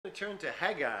Turn to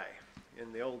Haggai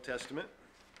in the Old Testament.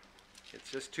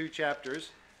 It's just 2 chapters.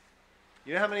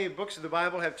 You know how many books of the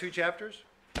Bible have 2 chapters?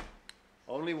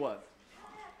 Only one.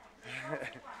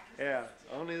 Yeah,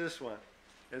 only this one.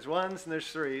 There's ones and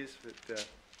there's threes, but at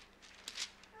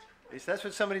least that's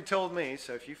what somebody told me,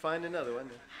 so if you find another one,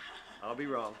 I'll be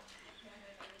wrong.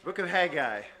 Book of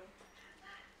Haggai.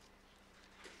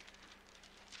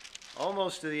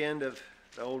 Almost to the end of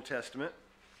the Old Testament.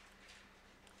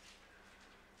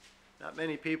 Not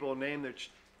many people name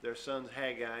their sons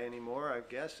Haggai anymore, I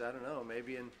guess. I don't know.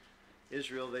 Maybe in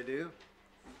Israel they do.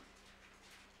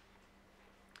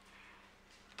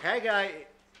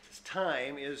 Haggai's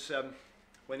time is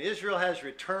when Israel has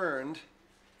returned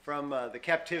from the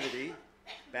captivity,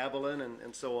 Babylon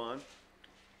and so on.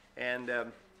 And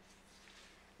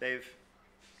they've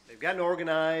gotten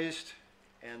organized,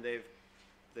 and they've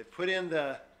put in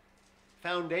the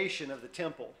foundation of the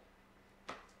temple,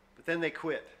 but then they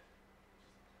quit.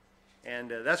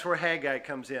 And that's where Haggai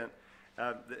comes in.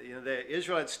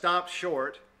 Israel had stopped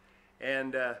short,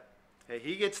 and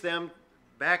he gets them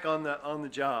back on the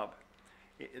job.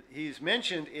 He's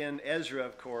mentioned in Ezra,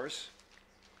 of course.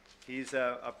 He's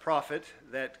a prophet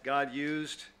that God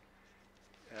used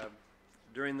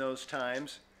during those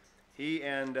times. He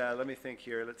and let me think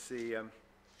here. Let's see.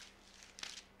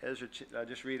 Ezra. I'll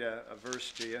just read a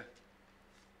verse to you.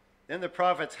 Then the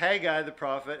prophets Haggai the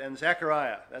prophet and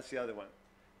Zechariah, that's the other one,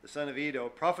 the son of Iddo,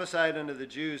 prophesied unto the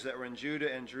Jews that were in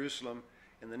Judah and Jerusalem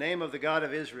in the name of the God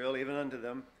of Israel, even unto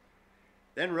them.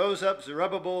 Then rose up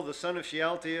Zerubbabel the son of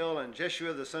Shealtiel and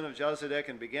Jeshua the son of Jozadak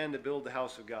and began to build the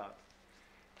house of God.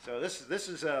 So this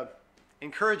is a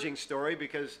encouraging story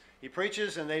because he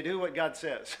preaches and they do what God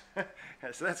says.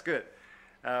 So that's good.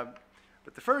 But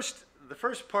the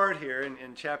first part here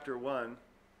in chapter 1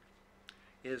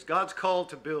 is God's call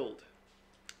to build.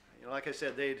 You know, like I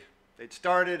said, they'd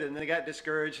started and then they got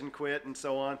discouraged and quit and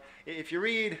so on. If you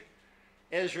read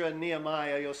Ezra and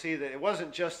Nehemiah, you'll see that it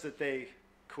wasn't just that they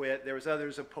quit. There was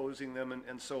others opposing them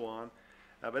and so on.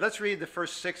 But let's read the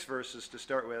first 6 verses to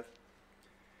start with.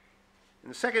 In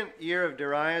the 2nd year of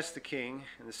Darius the king,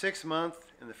 in the 6th month,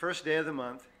 in the 1st day of the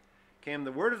month, came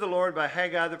the word of the Lord by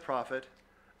Haggai the prophet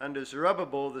unto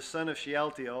Zerubbabel the son of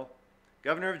Shealtiel,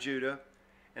 governor of Judah,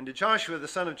 and to Joshua the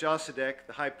son of Jozadak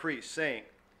the high priest, saying,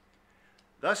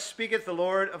 Thus speaketh the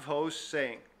Lord of hosts,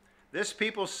 saying, This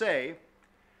people say,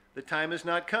 the time is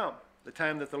not come, the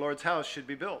time that the Lord's house should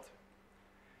be built.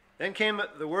 Then came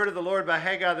the word of the Lord by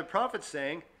Haggai the prophet,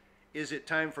 saying, Is it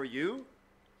time for you,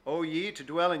 O ye, to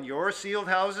dwell in your sealed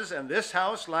houses, and this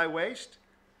house lie waste?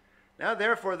 Now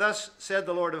therefore thus said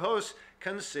the Lord of hosts,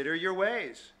 Consider your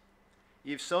ways.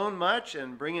 Ye've sown much,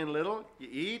 and bring in little. Ye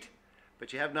eat,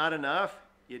 but ye have not enough.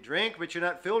 Ye drink, but you're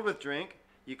not filled with drink.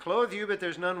 Ye clothe you, but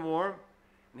there's none warm.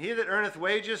 And he that earneth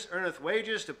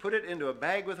wages to put it into a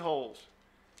bag with holes.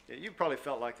 Yeah, you've probably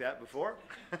felt like that before.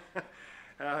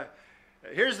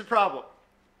 Here's the problem.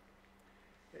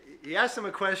 He asks them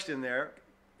a question there,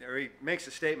 or he makes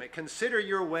a statement, consider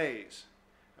your ways.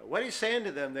 What he's saying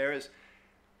to them there is,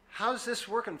 how's this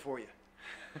working for you?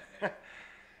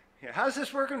 How's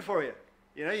this working for you?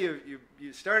 You know,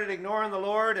 you started ignoring the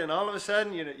Lord, and all of a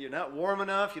sudden you're not warm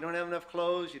enough, you don't have enough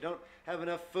clothes, you don't have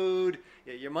enough food,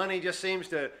 your money just seems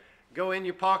to go in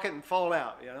your pocket and fall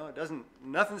out. You know,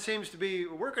 nothing seems to be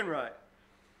working right.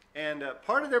 And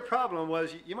part of their problem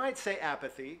was, you might say,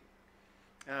 apathy.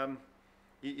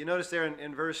 You notice there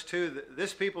in verse 2, that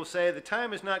this people say, the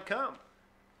time has not come,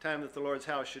 the time that the Lord's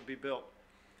house should be built.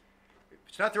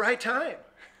 It's not the right time.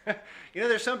 You know,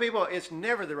 there's some people, it's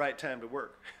never the right time to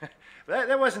work.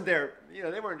 that wasn't their, you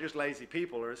know, they weren't just lazy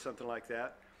people or something like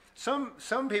that.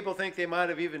 Some people think they might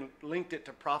have even linked it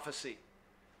to prophecy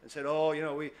and said, oh, you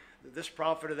know, this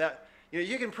prophet or that. You know,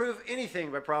 you can prove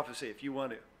anything by prophecy if you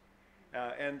want to.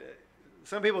 And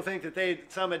some people think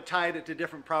that some had tied it to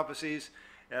different prophecies.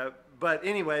 But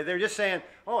anyway, they're just saying,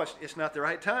 oh, it's not the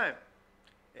right time.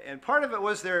 And part of it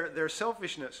was their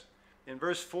selfishness. In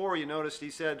verse 4, you noticed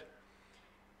he said,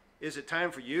 is it time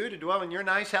for you to dwell in your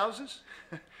nice houses?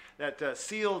 That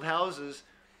sealed houses,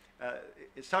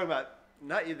 it's talking about,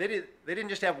 they didn't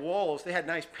just have walls, they had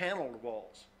nice paneled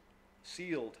walls,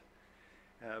 sealed.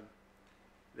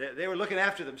 They were looking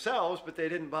after themselves, but they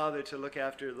didn't bother to look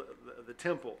after the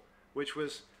temple, which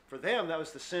was, for them, that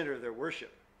was the center of their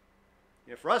worship.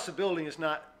 You know, for us, a building is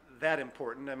not that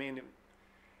important. I mean,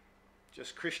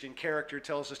 just Christian character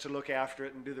tells us to look after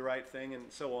it and do the right thing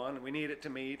and so on, and we need it to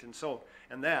meet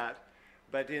and that.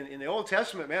 But in the Old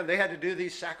Testament, man, they had to do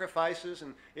these sacrifices,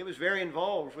 and it was very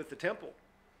involved with the temple.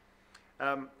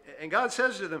 And God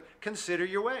says to them, consider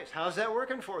your ways. How's that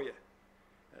working for you?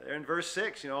 They're in verse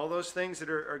 6, all those things that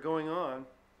are going on.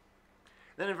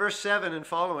 Then in verse 7 and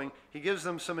following, he gives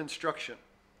them some instruction.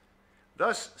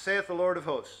 Thus saith the Lord of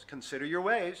hosts, consider your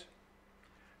ways.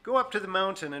 Go up to the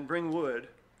mountain and bring wood,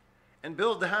 and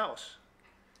build the house.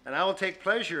 And I will take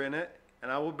pleasure in it,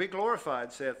 and I will be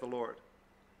glorified, saith the Lord.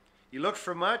 You looked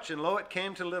for much, and lo, it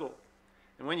came to little.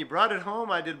 And when you brought it home,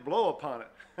 I did blow upon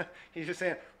it. He's just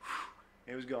saying,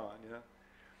 it was gone,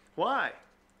 Why?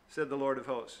 Said the Lord of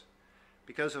hosts.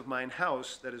 Because of mine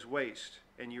house that is waste,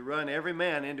 and you run every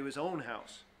man into his own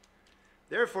house.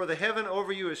 Therefore the heaven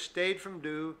over you is stayed from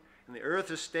dew, and the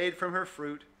earth is stayed from her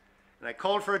fruit. And I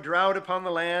called for a drought upon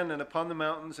the land, and upon the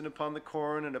mountains, and upon the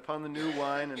corn, and upon the new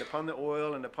wine, and upon the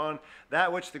oil, and upon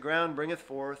that which the ground bringeth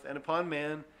forth, and upon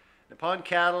men, and upon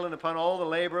cattle, and upon all the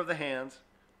labor of the hands.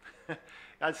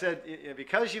 God said,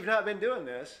 because you've not been doing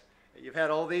this, you've had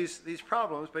all these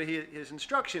problems, but his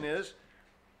instruction is,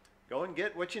 go and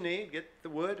get what you need, get the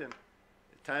wood, and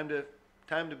it's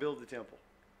time to build the temple.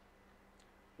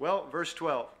 Well, verse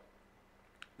 12.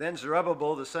 Then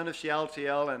Zerubbabel, the son of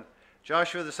Shealtiel, and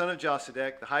Joshua, the son of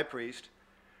Josedek, the high priest,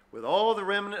 with all the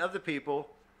remnant of the people,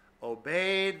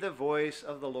 obeyed the voice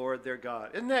of the Lord their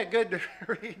God. Isn't that good to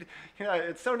read?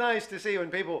 It's so nice to see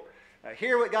when people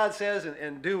hear what God says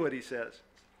and do what he says.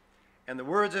 And the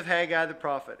words of Haggai the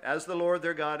prophet, as the Lord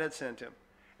their God had sent him.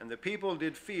 And the people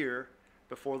did fear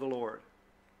before the Lord.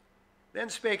 Then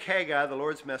spake Haggai, the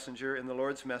Lord's messenger, in the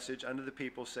Lord's message unto the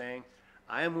people, saying,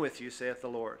 I am with you, saith the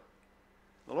Lord.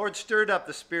 The Lord stirred up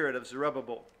the spirit of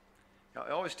Zerubbabel. Now,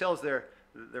 it always tells their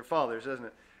fathers, doesn't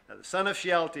it? Now, the son of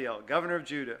Shealtiel, governor of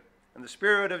Judah, and the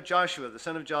spirit of Joshua, the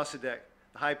son of Josedek,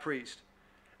 the high priest,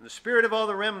 and the spirit of all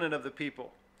the remnant of the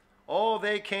people. All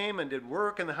they came and did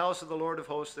work in the house of the Lord of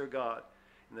hosts their God,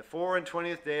 in the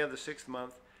 24th day of the 6th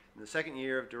month, in the 2nd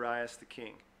year of Darius the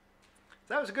king.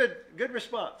 So that was a good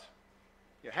response.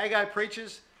 Haggai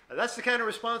preaches. That's the kind of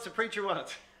response a preacher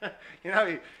wants.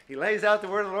 He lays out the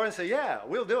word of the Lord and says, yeah,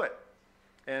 we'll do it.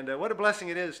 And what a blessing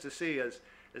it is to see as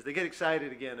they get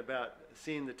excited again about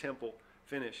seeing the temple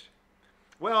finished.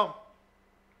 Well,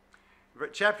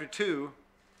 chapter 2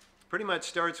 pretty much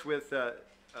starts with a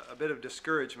bit of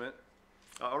discouragement.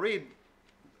 I'll read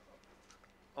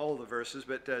all the verses,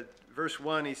 but verse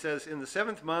 1, he says, in the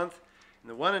 7th month, in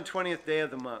the 21st day of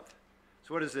the month.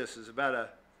 So what is this? It's about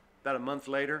a month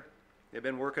later. They've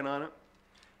been working on it.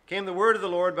 Came the word of the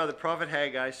Lord by the prophet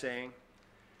Haggai, saying,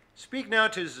 Speak now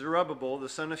to Zerubbabel, the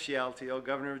son of Shealtiel,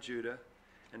 governor of Judah,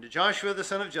 and to Joshua, the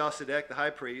son of Josedek, the high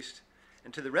priest,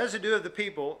 and to the residue of the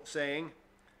people, saying,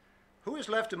 Who is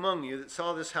left among you that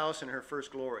saw this house in her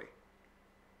first glory?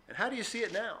 And how do you see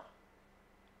it now?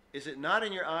 Is it not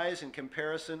in your eyes in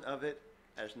comparison of it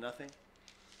as nothing?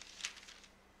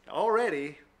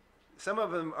 Already, some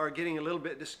of them are getting a little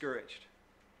bit discouraged.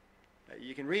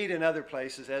 You can read in other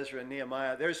places, Ezra and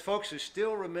Nehemiah, there's folks who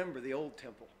still remember the old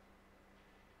temple.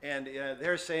 And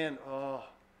they're saying, oh,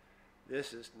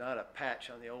 this is not a patch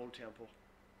on the old temple.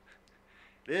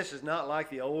 This is not like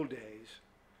the old days.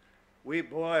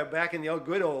 Boy, back in the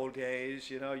good old days,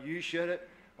 you should have,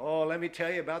 let me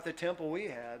tell you about the temple we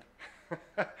had.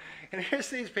 And here's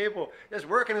these people just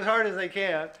working as hard as they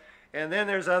can. And then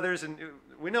there's others, and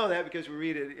we know that because we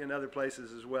read it in other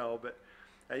places as well. But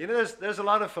there's a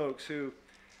lot of folks who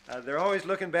they're always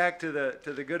looking back to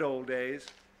the good old days,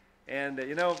 and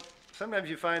sometimes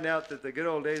you find out that the good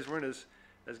old days weren't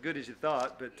as good as you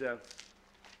thought. But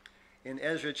in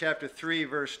Ezra chapter 3,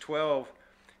 verse 12, it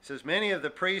says, Many of the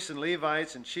priests and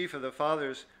Levites and chief of the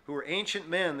fathers, who were ancient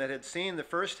men that had seen the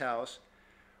first house,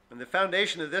 when the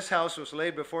foundation of this house was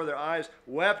laid before their eyes,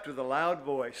 wept with a loud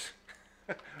voice.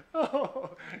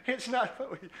 Oh, it's not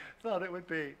what we thought it would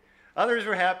be. Others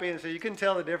were happy, and so you couldn't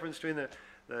tell the difference between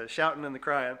the shouting and the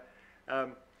crying.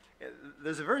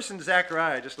 There's a verse in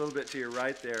Zechariah, just a little bit to your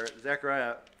right there,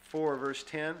 Zechariah 4, verse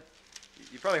 10.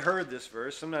 You probably heard this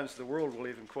verse. Sometimes the world will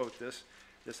even quote this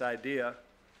idea.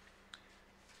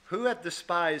 Who hath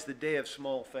despised the day of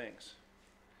small things?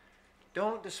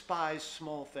 Don't despise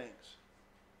small things.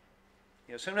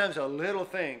 Sometimes a little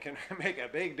thing can make a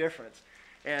big difference.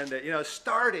 And,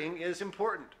 starting is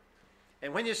important.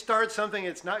 And when you start something,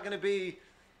 it's not going to be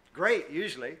great,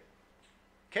 usually.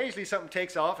 Occasionally something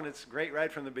takes off and it's great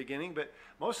right from the beginning, but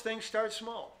most things start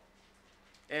small.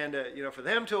 And, for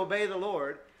them to obey the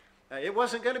Lord, it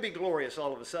wasn't going to be glorious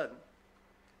all of a sudden.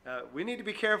 We need to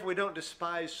be careful we don't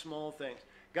despise small things.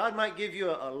 God might give you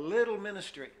a little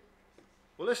ministry.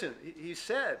 Well, listen, he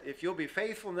said, if you'll be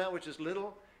faithful in that which is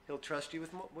little, he'll trust you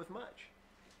with much.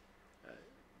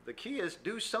 The key is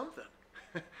do something.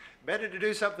 Better to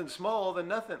do something small than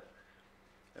nothing.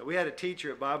 We had a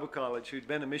teacher at Bible college who'd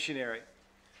been a missionary.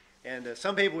 And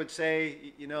some people would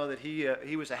say, that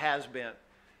he was a has-been,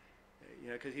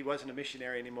 because he wasn't a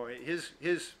missionary anymore.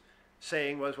 His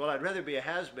saying was, well, I'd rather be a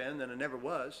has-been than a never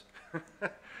was.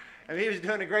 I mean, he was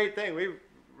doing a great thing. We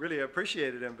really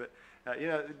appreciated him, but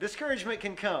discouragement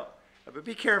can come, but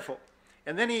be careful.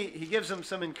 And then he gives them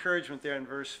some encouragement there in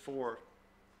verse 4.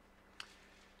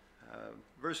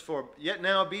 Verse 4, yet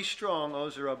now be strong, O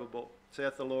Zerubbabel,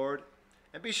 saith the Lord,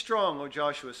 and be strong, O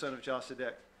Joshua, son of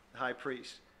Josedek, the high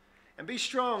priest. And be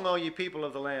strong, all ye people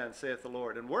of the land, saith the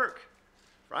Lord, and work,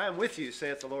 for I am with you,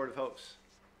 saith the Lord of hosts.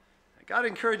 And God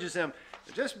encourages them,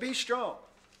 just be strong.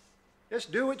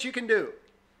 Just do what you can do.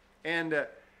 And,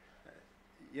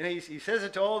 he says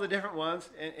it to all the different ones,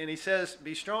 and he says,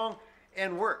 be strong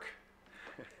and work.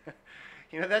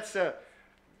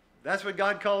 That's what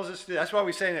God calls us to do. That's why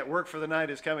we say that work for the night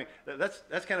is coming.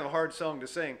 That's kind of a hard song to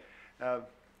sing. I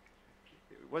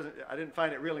didn't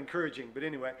find it real encouraging, but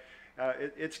anyway,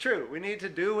 it's true. We need to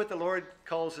do what the Lord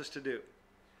calls us to do.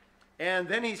 And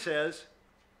then he says,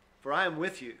 for I am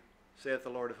with you, saith the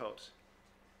Lord of hosts.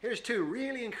 Here's two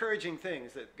really encouraging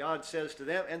things that God says to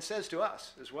them and says to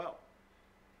us as well.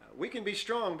 We can be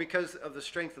strong because of the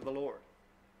strength of the Lord.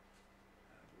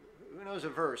 Who knows a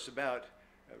verse about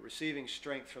receiving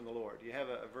strength from the Lord? Do you have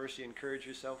a verse you encourage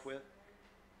yourself with?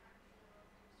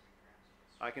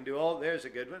 I can do all. There's a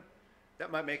good one.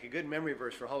 That might make a good memory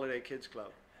verse for Holiday Kids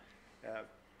Club.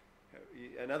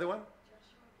 Another one?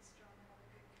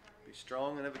 Be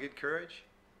strong and have a good courage.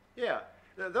 Yeah,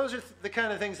 those are the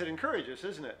kind of things that encourage us,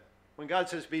 isn't it? When God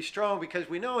says be strong, because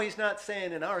we know he's not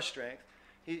saying in our strength.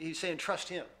 He's saying trust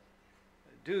him.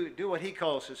 Do what he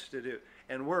calls us to do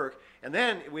and work. And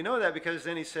then we know that because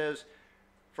then he says,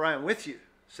 for I am with you,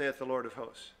 saith the Lord of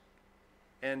hosts.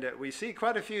 And we see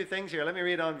quite a few things here. Let me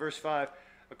read on verse 5.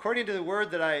 According to the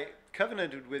word that I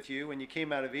covenanted with you when you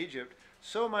came out of Egypt,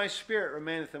 so my spirit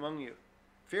remaineth among you.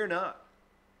 Fear not.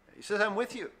 He says, I'm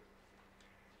with you.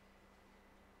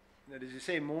 Now, does he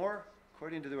say more?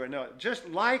 According to the word. No, just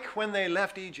like when they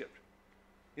left Egypt.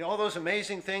 All those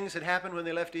amazing things that happened when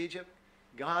they left Egypt.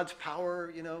 God's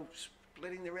power,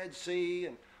 splitting the Red Sea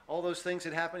and all those things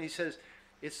that happened. He says,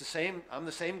 it's the same. I'm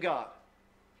the same God.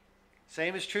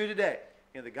 Same is true today.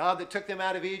 The God that took them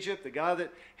out of Egypt, the God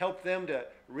that helped them to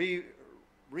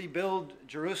rebuild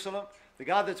Jerusalem, the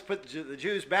God that's put the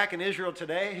Jews back in Israel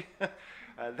today,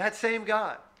 that same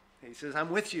God. He says,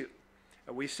 I'm with you.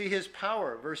 And we see his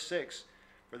power, verse 6.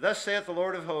 For thus saith the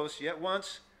Lord of hosts, yet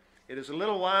once, it is a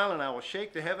little while, and I will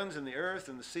shake the heavens and the earth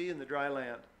and the sea and the dry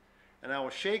land. And I will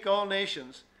shake all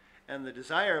nations, and the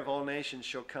desire of all nations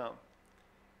shall come.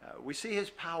 We see his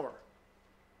power.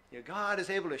 God is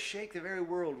able to shake the very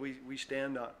world we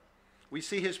stand on. We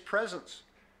see his presence.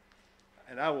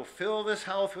 And I will fill this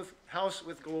house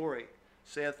with glory,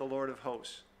 saith the Lord of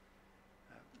hosts.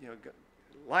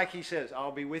 Like he says,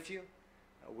 I'll be with you.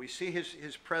 We see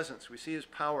his presence. We see his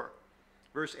power.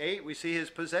 Verse 8, we see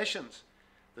his possessions.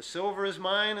 The silver is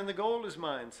mine and the gold is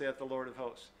mine, saith the Lord of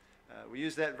hosts. We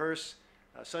used that verse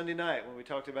Sunday night when we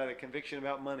talked about a conviction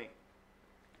about money.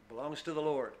 It belongs to the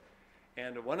Lord.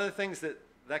 And one of the things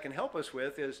that can help us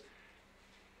with is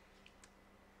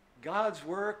God's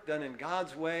work done in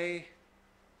God's way.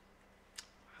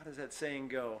 How does that saying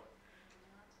go?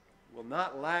 Will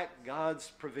not lack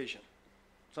God's provision.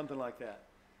 Something like that.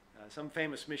 Some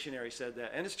famous missionary said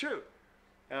that. And it's true.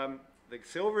 The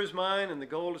silver is mine and the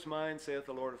gold is mine, saith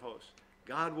the Lord of hosts.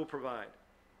 God will provide.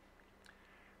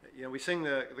 We sing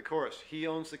the chorus. He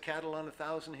owns the cattle on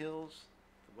 1,000 hills,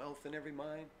 the wealth in every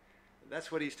mine.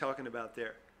 That's what he's talking about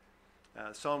there.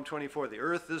 Psalm 24, the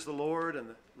earth is the Lord and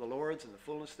the Lord's and the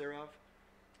fullness thereof,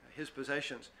 his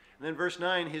possessions. And then verse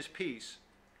 9, his peace.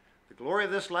 The glory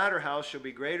of this latter house shall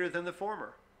be greater than the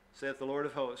former, saith the Lord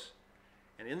of hosts.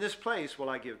 And in this place will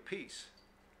I give peace,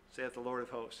 saith the Lord of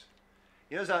hosts.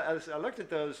 As I looked at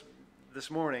those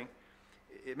this morning,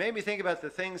 it made me think about the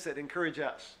things that encourage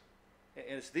us.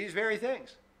 And it's these very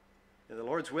things. The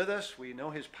Lord's with us. We know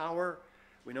his power.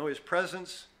 We know his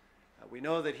presence. We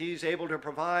know that he's able to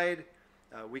provide.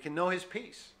 We can know his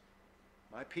peace.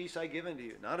 My peace I give unto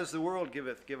you. Not as the world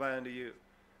giveth, give I unto you.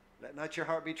 Let not your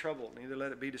heart be troubled, neither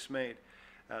let it be dismayed.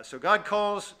 So God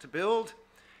calls to build,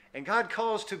 and God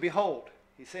calls to behold.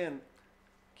 He's saying,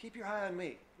 keep your eye on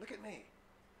me. Look at me.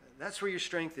 That's where your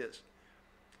strength is.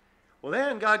 Well,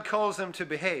 then God calls them to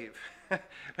behave.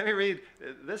 Let me read.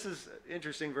 This is an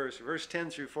interesting verse 10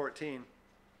 through 14.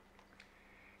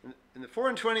 In the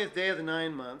 24th day of the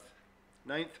ninth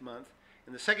month,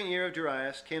 in the second year of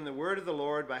Darius, came the word of the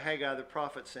Lord by Haggai the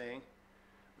prophet, saying,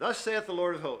 Thus saith the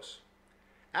Lord of hosts,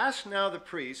 Ask now the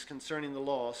priests concerning the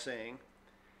law, saying,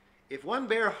 If one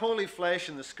bear holy flesh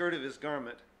in the skirt of his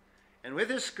garment, and with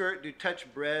his skirt do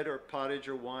touch bread or pottage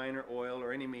or wine or oil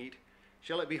or any meat,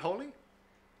 shall it be holy?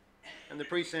 And the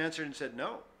priest answered and said,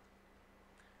 No.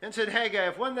 Then said Haggai,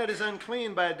 If one that is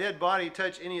unclean by a dead body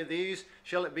touch any of these,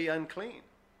 shall it be unclean?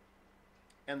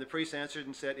 And the priest answered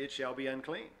and said, It shall be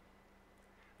unclean.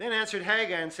 Then answered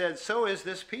Haggai and said, So is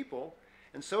this people,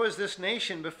 and so is this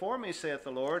nation before me, saith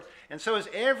the Lord, and so is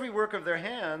every work of their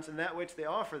hands, and that which they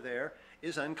offer there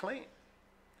is unclean.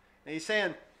 And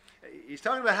he's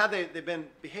talking about how they've been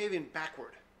behaving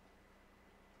backward.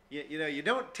 You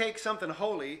don't take something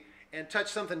holy and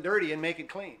touch something dirty and make it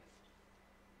clean.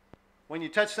 When you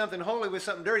touch something holy with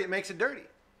something dirty, it makes it dirty.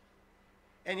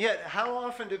 And yet, how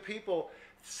often do people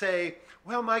say,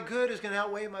 well, my good is going to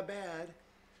outweigh my bad,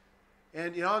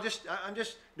 and I'm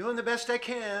just doing the best I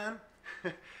can.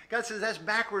 God says that's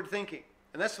backward thinking,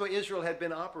 and that's the way Israel had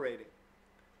been operating.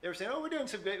 They were saying, oh, we're doing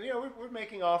some good, we're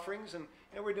making offerings, and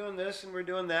we're doing this and we're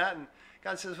doing that, and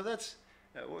God says, well, that's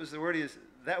what was the word? Is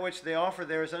that which they offer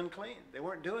there is unclean. They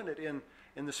weren't doing it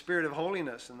in the spirit of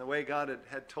holiness and the way God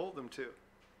had told them to.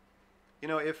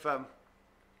 If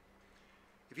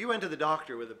you went to the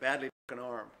doctor with a badly broken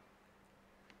arm,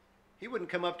 he wouldn't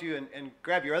come up to you and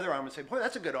grab your other arm and say, boy,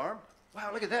 that's a good arm.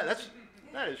 Wow, look at that.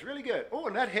 That is really good. Oh,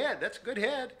 and that head, that's a good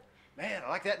head. Man, I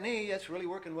like that knee. That's really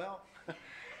working well.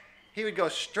 He would go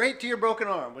straight to your broken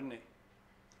arm, wouldn't he?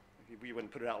 You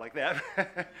wouldn't put it out like that.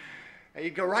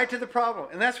 He'd go right to the problem.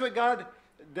 And that's what God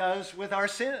does with our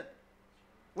sin.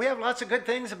 We have lots of good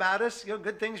things about us,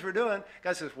 good things we're doing.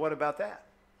 God says, what about that?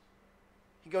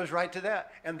 He goes right to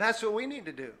that. And that's what we need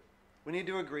to do. We need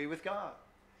to agree with God.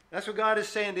 That's what God is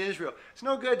saying to Israel. It's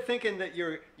no good thinking that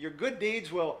your good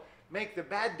deeds will make the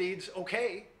bad deeds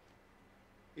okay.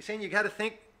 He's saying you got to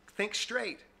think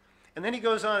straight. And then he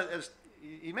goes on, as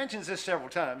he mentions this several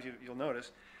times, you'll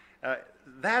notice.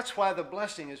 That's why the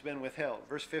blessing has been withheld.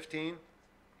 Verse 15.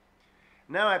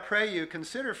 Now I pray you,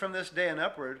 consider from this day and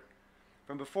upward,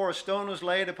 from before a stone was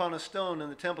laid upon a stone in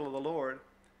the temple of the Lord,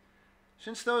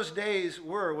 since those days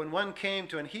were when one came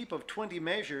to an heap of 20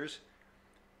 measures,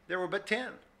 there were but 10.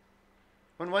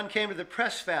 When one came to the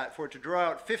press fat for to draw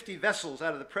out 50 vessels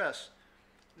out of the press,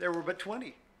 there were but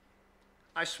 20.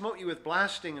 I smote you with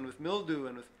blasting and with mildew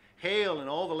and with hail and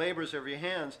all the labors of your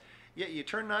hands, yet ye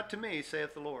turn not to me,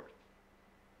 saith the Lord.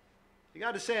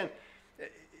 God is saying,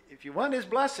 if you want his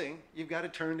blessing, you've got to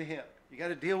turn to him. You've got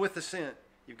to deal with the sin.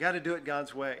 You've got to do it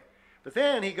God's way. But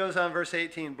then he goes on, verse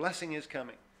 18, blessing is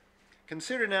coming.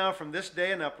 Consider now from this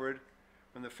day and upward,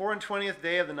 from the 24th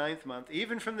day of the 9th month,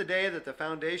 even from the day that the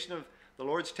foundation of the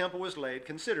Lord's temple was laid,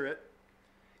 consider it.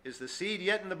 Is the seed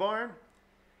yet in the barn?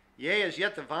 Yea, as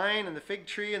yet the vine and the fig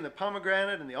tree and the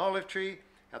pomegranate and the olive tree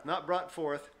hath not brought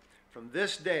forth. From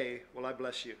this day will I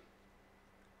bless you.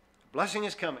 Blessing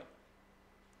is coming.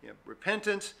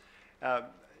 Repentance.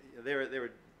 They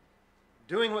were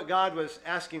doing what God was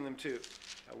asking them to.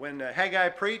 When Haggai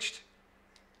preached,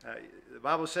 the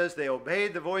Bible says they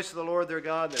obeyed the voice of the Lord their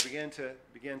God. They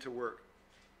began to work.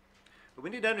 But we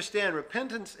need to understand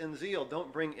repentance and zeal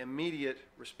don't bring immediate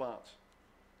response.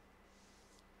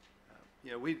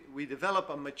 We develop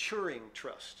a maturing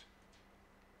trust.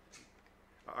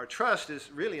 Our trust is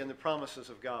really in the promises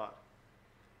of God.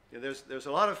 There's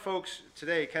a lot of folks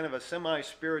today, kind of a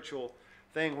semi-spiritual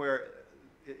thing where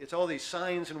it's all these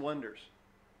signs and wonders.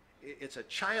 It's a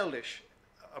childish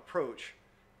approach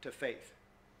to faith.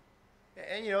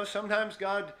 And sometimes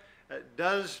God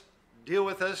does deal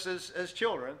with us as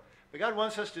children, but God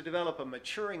wants us to develop a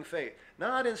maturing faith,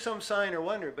 not in some sign or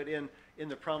wonder, but in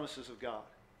the promises of God.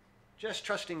 Just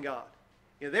trusting God.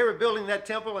 They were building that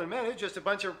temple, and man, it's just a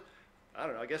bunch of,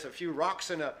 I guess a few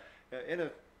rocks in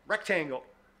a rectangle.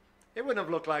 It wouldn't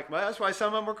have looked like much. That's why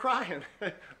some of them were crying.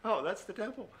 Oh, that's the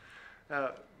temple.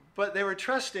 But they were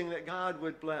trusting that God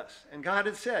would bless. And God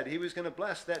had said he was going to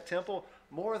bless that temple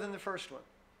more than the first one.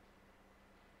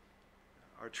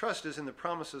 Our trust is in the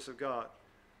promises of God.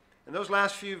 In those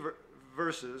last few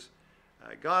verses,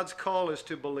 God's call is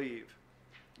to believe.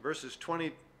 Verses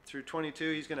 20 through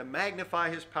 22, he's going to magnify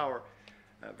his power.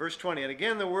 Verse 20, and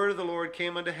again the word of the Lord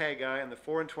came unto Haggai on the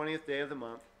 24th day of the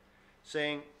month,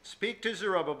 saying, Speak to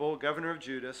Zerubbabel, governor of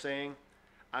Judah, saying,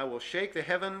 I will shake the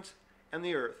heavens and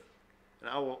the earth, and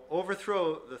I will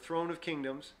overthrow the throne of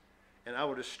kingdoms, and I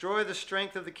will destroy the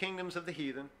strength of the kingdoms of the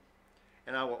heathen,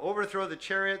 and I will overthrow the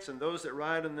chariots and those that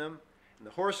ride on them, and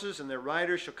the horses and their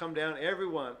riders shall come down every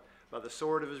one by the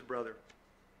sword of his brother.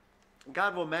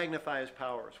 God will magnify his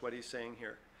power, is what he's saying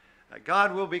here.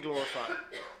 God will be glorified.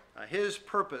 His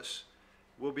purpose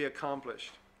will be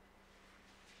accomplished.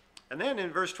 And then in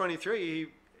verse 23,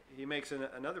 he makes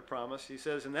another promise. He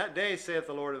says, In that day, saith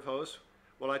the Lord of hosts,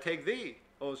 will I take thee,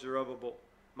 O Zerubbabel,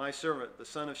 my servant, the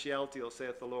son of Shealtiel,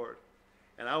 saith the Lord.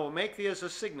 And I will make thee as a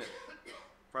signet,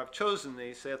 for I have chosen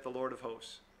thee, saith the Lord of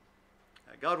hosts.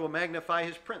 God will magnify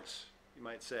his prince, you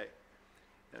might say.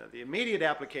 The immediate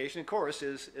application, of course,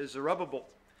 is Zerubbabel.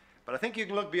 But I think you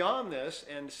can look beyond this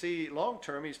and see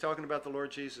long-term, he's talking about the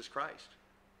Lord Jesus Christ.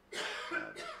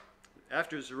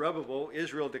 After Zerubbabel,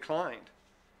 Israel declined.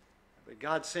 But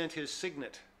God sent his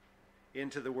signet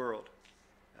into the world.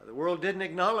 The world didn't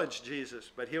acknowledge Jesus,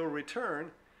 but he'll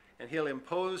return and he'll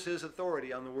impose his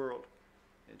authority on the world.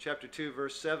 In chapter 2,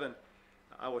 verse 7,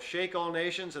 I will shake all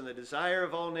nations, and the desire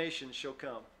of all nations shall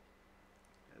come.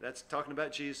 That's talking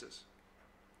about Jesus.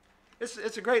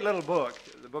 It's a great little book,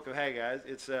 the book of Haggai.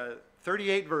 It's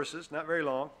 38 verses, not very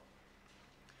long.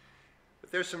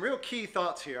 But there's some real key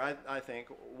thoughts here, I think.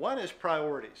 One is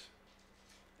priorities.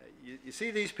 You see,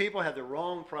 these people had the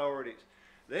wrong priorities.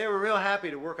 They were real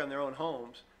happy to work on their own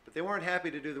homes, but they weren't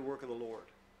happy to do the work of the Lord.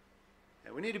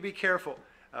 And we need to be careful.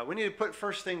 We need to put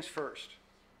first things first.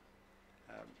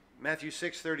 Matthew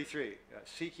 6:33,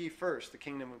 seek ye first the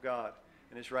kingdom of God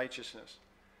and his righteousness,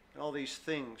 and all these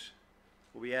things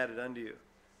will be added unto you.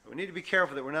 We need to be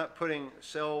careful that we're not putting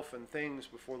self and things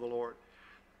before the Lord.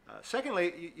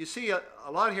 Secondly, you see a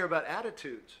lot here about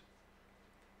attitudes.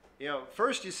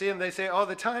 First you see them, they say, oh,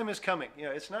 the time is coming.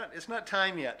 It's not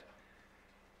time yet.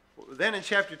 Then in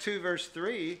chapter 2, verse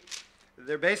 3,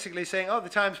 they're basically saying, oh, the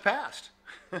time's passed.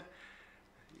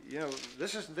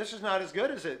 This is not as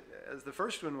good as the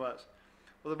first one was.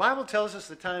 Well, the Bible tells us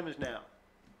the time is now.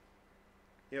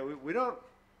 We don't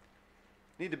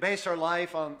need to base our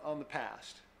life on the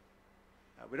past.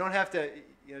 We don't have to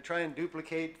try and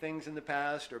duplicate things in the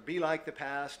past or be like the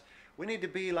past. We need to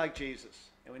be like Jesus,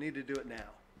 and we need to do it now.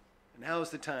 And now is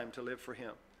the time to live for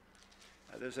him.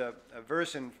 There's a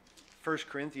verse in 1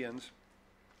 Corinthians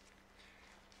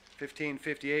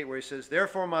 15:58 where he says,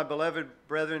 therefore, my beloved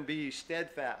brethren, be ye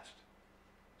steadfast.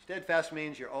 Steadfast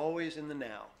means you're always in the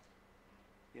now.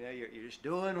 You're just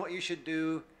doing what you should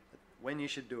do when you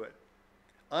should do it.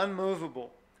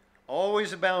 Unmovable,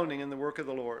 always abounding in the work of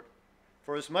the Lord.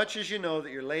 For as much as you know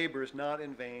that your labor is not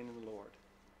in vain in the Lord.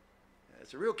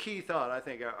 It's a real key thought, I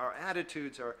think. Our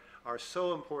attitudes are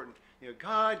so important.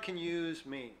 God can use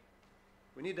me.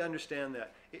 We need to understand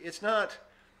that. It's not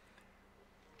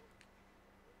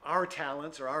our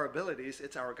talents or our abilities,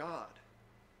 it's our God.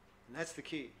 And that's the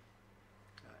key.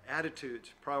 Attitudes,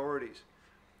 priorities.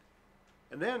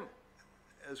 And then,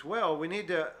 as well, we need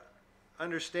to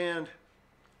understand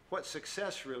what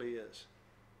success really is.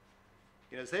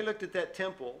 As they looked at that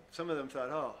temple, some of them thought,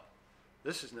 oh,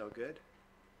 this is no good.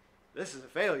 This is a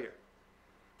failure.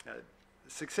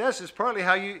 Success is partly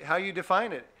how you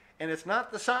define it. And it's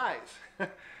not the size.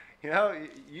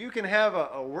 You can have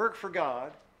a work for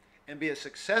God and be a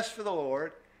success for the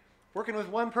Lord working with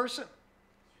one person.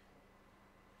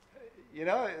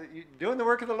 Doing the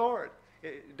work of the Lord.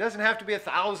 It doesn't have to be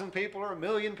 1,000 people or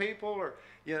 1,000,000 people or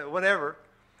whatever.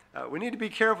 We need to be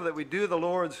careful that we do the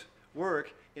Lord's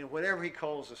work in whatever he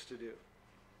calls us to do.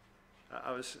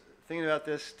 I was thinking about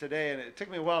this today, and it took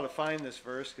me a while to find this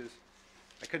verse because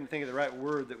I couldn't think of the right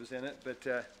word that was in it,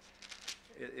 but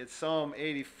it's Psalm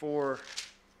 84,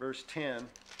 verse 10. And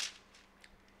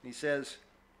he says,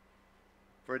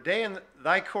 for a day in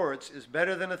thy courts is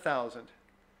better than 1,000.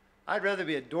 I'd rather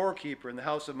be a doorkeeper in the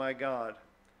house of my God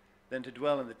than to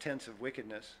dwell in the tents of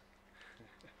wickedness.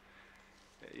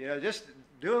 Just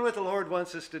doing what the Lord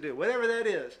wants us to do. Whatever that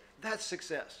is, that's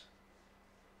success.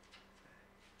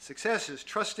 Success is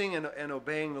trusting and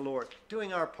obeying the Lord,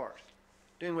 doing our part,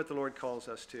 doing what the Lord calls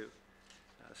us to.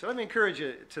 So let me encourage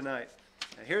you tonight.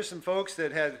 Here's some folks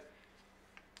that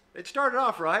they'd started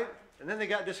off right, and then they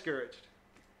got discouraged.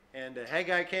 And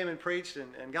Haggai came and preached,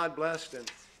 and God blessed,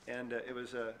 and it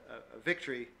was a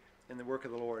victory in the work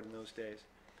of the Lord in those days.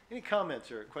 Any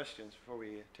comments or questions before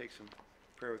we take some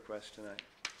prayer requests tonight?